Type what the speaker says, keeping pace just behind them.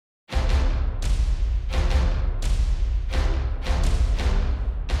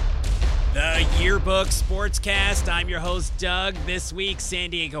Yearbook Sportscast. I'm your host, Doug. This week,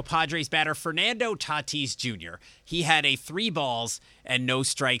 San Diego Padres batter Fernando Tatis Jr. He had a 3 balls and no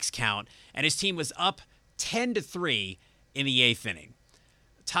strikes count, and his team was up 10-3 in the 8th inning.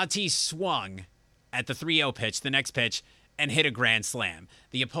 Tatis swung at the 3-0 pitch, the next pitch, and hit a grand slam.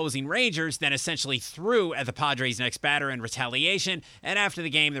 The opposing Rangers then essentially threw at the Padres' next batter in retaliation, and after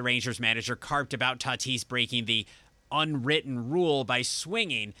the game, the Rangers manager carped about Tatis breaking the unwritten rule by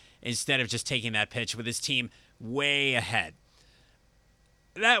swinging instead of just taking that pitch with his team way ahead.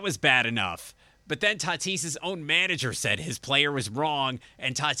 That was bad enough. But then Tatis' own manager said his player was wrong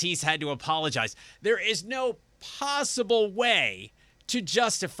and Tatis had to apologize. There is no possible way to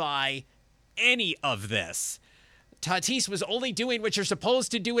justify any of this. Tatis was only doing what you're supposed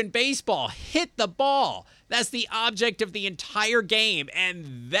to do in baseball. Hit the ball. That's the object of the entire game,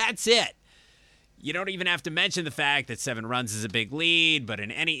 and that's it. You don't even have to mention the fact that 7 runs is a big lead, but in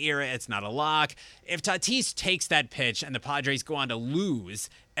any era, it's not a lock. If Tatis takes that pitch and the Padres go on to lose,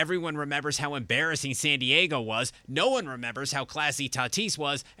 everyone remembers how embarrassing San Diego was. No one remembers how classy Tatis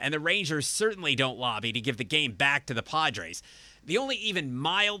was, and the Rangers certainly don't lobby to give the game back to the Padres. The only even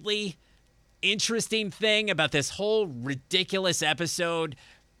mildly interesting thing about this whole ridiculous episode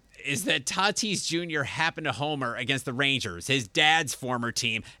is that Tatis Jr. happened to homer against the Rangers, his dad's former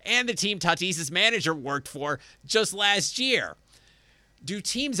team, and the team Tatis' manager worked for just last year. Do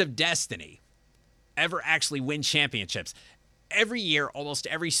teams of destiny ever actually win championships? Every year, almost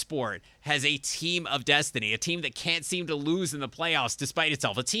every sport has a team of destiny, a team that can't seem to lose in the playoffs despite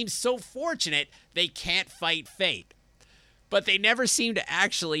itself, a team so fortunate they can't fight fate. But they never seem to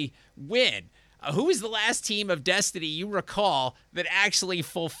actually win. Who is the last team of destiny you recall that actually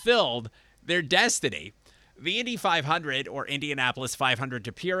fulfilled their destiny? The Indy 500, or Indianapolis 500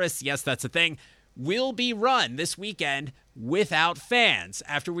 to purists, yes, that's a thing, will be run this weekend without fans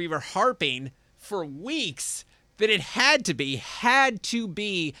after we were harping for weeks that it had to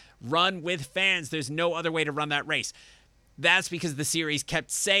be run with fans. There's no other way to run that race. That's because the series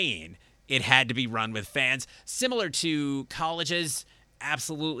kept saying it had to be run with fans, similar to colleges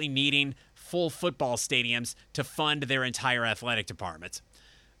absolutely needing full football stadiums to fund their entire athletic departments.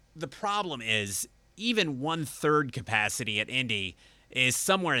 The problem is, even 1/3 capacity at Indy is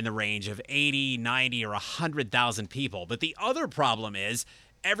somewhere in the range of 80, 90, or 100,000 people. But the other problem is,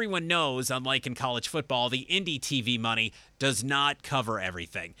 everyone knows, unlike in college football, the Indy TV money does not cover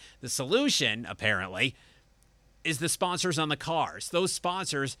everything. The solution, apparently, is the sponsors on the cars. Those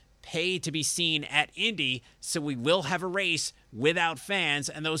sponsors pay to be seen at Indy, so we will have a race without fans,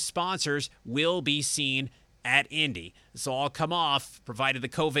 and those sponsors will be seen at Indy. This will all come off, provided the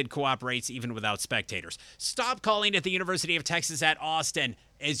COVID cooperates even without spectators. Stop calling it the University of Texas at Austin.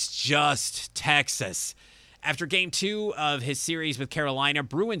 It's just Texas. After Game 2 of his series with Carolina,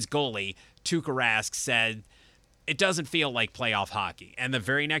 Bruins goalie Tuukka Rask said, "It doesn't feel like playoff hockey." And the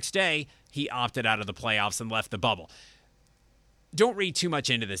very next day, he opted out of the playoffs and left the bubble. Don't read too much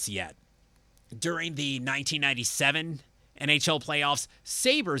into this yet. During the 1997 NHL playoffs,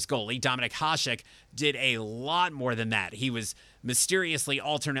 Sabres goalie Dominik Hasek did a lot more than that. He was mysteriously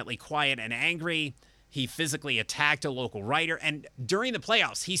alternately quiet and angry. He physically attacked a local writer. And during the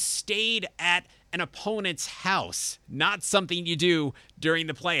playoffs, he stayed at an opponent's house. Not something you do during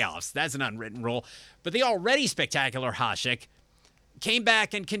the playoffs. That's an unwritten rule. But the already spectacular Hasek came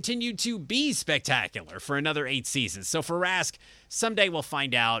back and continued to be spectacular for another 8 seasons. So for Rask, someday we'll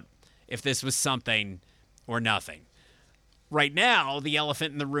find out if this was something or nothing. Right now, the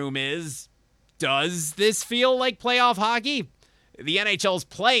elephant in the room is, does this feel like playoff hockey? The NHL's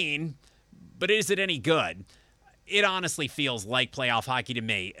playing, but is it any good? It honestly feels like playoff hockey to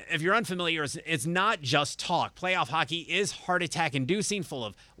me. If you're unfamiliar, it's not just talk. Playoff hockey is heart attack inducing, full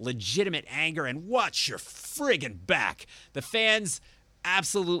of legitimate anger, and watch your friggin' back. The fans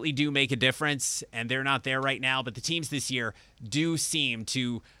absolutely do make a difference, and they're not there right now, but the teams this year do seem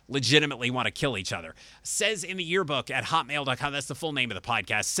to legitimately want to kill each other. Says in the yearbook at hotmail.com. That's the full name of the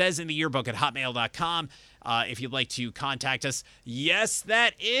podcast. Says in the yearbook at hotmail.com. If you'd like to contact us. Yes,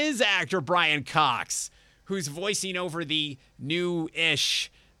 that is actor Brian Cox, who's voicing over the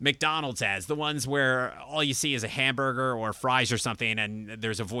new-ish McDonald's ads, the ones where all you see is a hamburger or fries or something and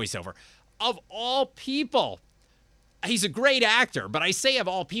there's a voiceover. Of all people, he's a great actor, but I say of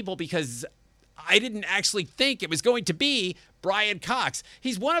all people because I didn't actually think it was going to be Brian Cox.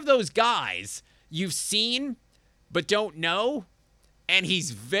 He's one of those guys you've seen but don't know, and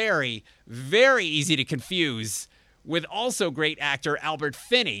he's very, very easy to confuse with also great actor Albert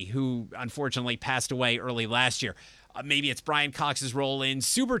Finney, who unfortunately passed away early last year. Maybe it's Brian Cox's role in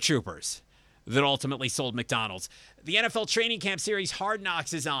Super Troopers that ultimately sold McDonald's. The NFL training camp series Hard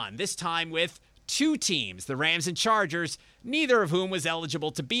Knocks is on, this time with two teams, the Rams and Chargers, neither of whom was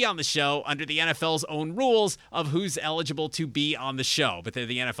eligible to be on the show under the NFL's own rules of who's eligible to be on the show. But they're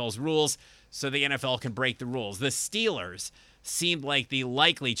the NFL's rules, so the NFL can break the rules. The Steelers seemed like the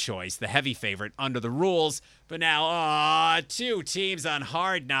likely choice, the heavy favorite under the rules. But now, two teams on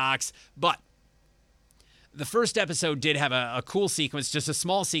Hard Knocks. But the first episode did have a cool sequence, just a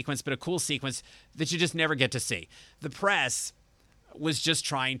small sequence, but a cool sequence that you just never get to see. The press was just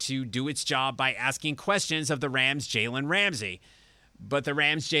trying to do its job by asking questions of the Rams' Jalen Ramsey. But the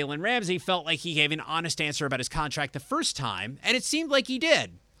Rams' Jalen Ramsey felt like he gave an honest answer about his contract the first time, and it seemed like he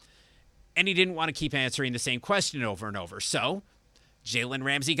did. And he didn't want to keep answering the same question over and over. So Jalen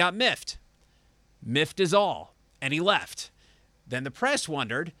Ramsey got miffed. Miffed is all. And he left. Then the press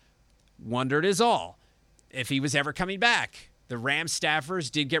wondered is all, if he was ever coming back. The Rams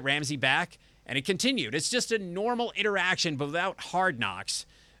staffers did get Ramsey back, and it continued. It's just a normal interaction, but without Hard Knocks,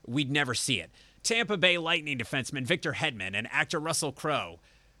 we'd never see it. Tampa Bay Lightning defenseman Victor Hedman and actor Russell Crowe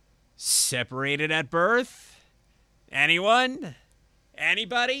separated at birth? Anyone?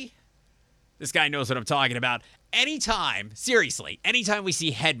 Anybody? This guy knows what I'm talking about. Anytime we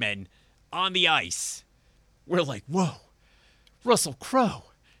see Hedman on the ice, we're like, whoa, Russell Crowe,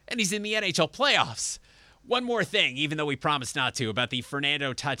 and he's in the NHL playoffs. One more thing, even though we promised not to, about the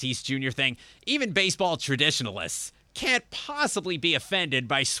Fernando Tatis Jr. thing. Even baseball traditionalists can't possibly be offended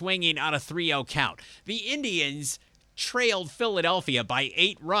by swinging on a 3-0 count. The Indians trailed Philadelphia by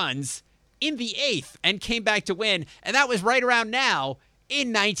 8 runs in the 8th and came back to win, and that was right around now in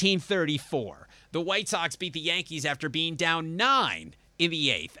 1934. The White Sox beat the Yankees after being down 9 in the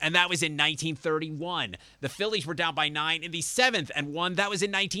 8th, and that was in 1931. The Phillies were down by 9 in the 7th and won. That was in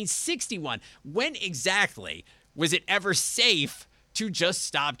 1961. When exactly was it ever safe to just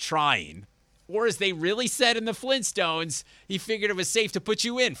stop trying? Or as they really said in the Flintstones, he figured it was safe to put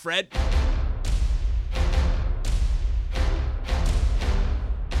you in, Fred.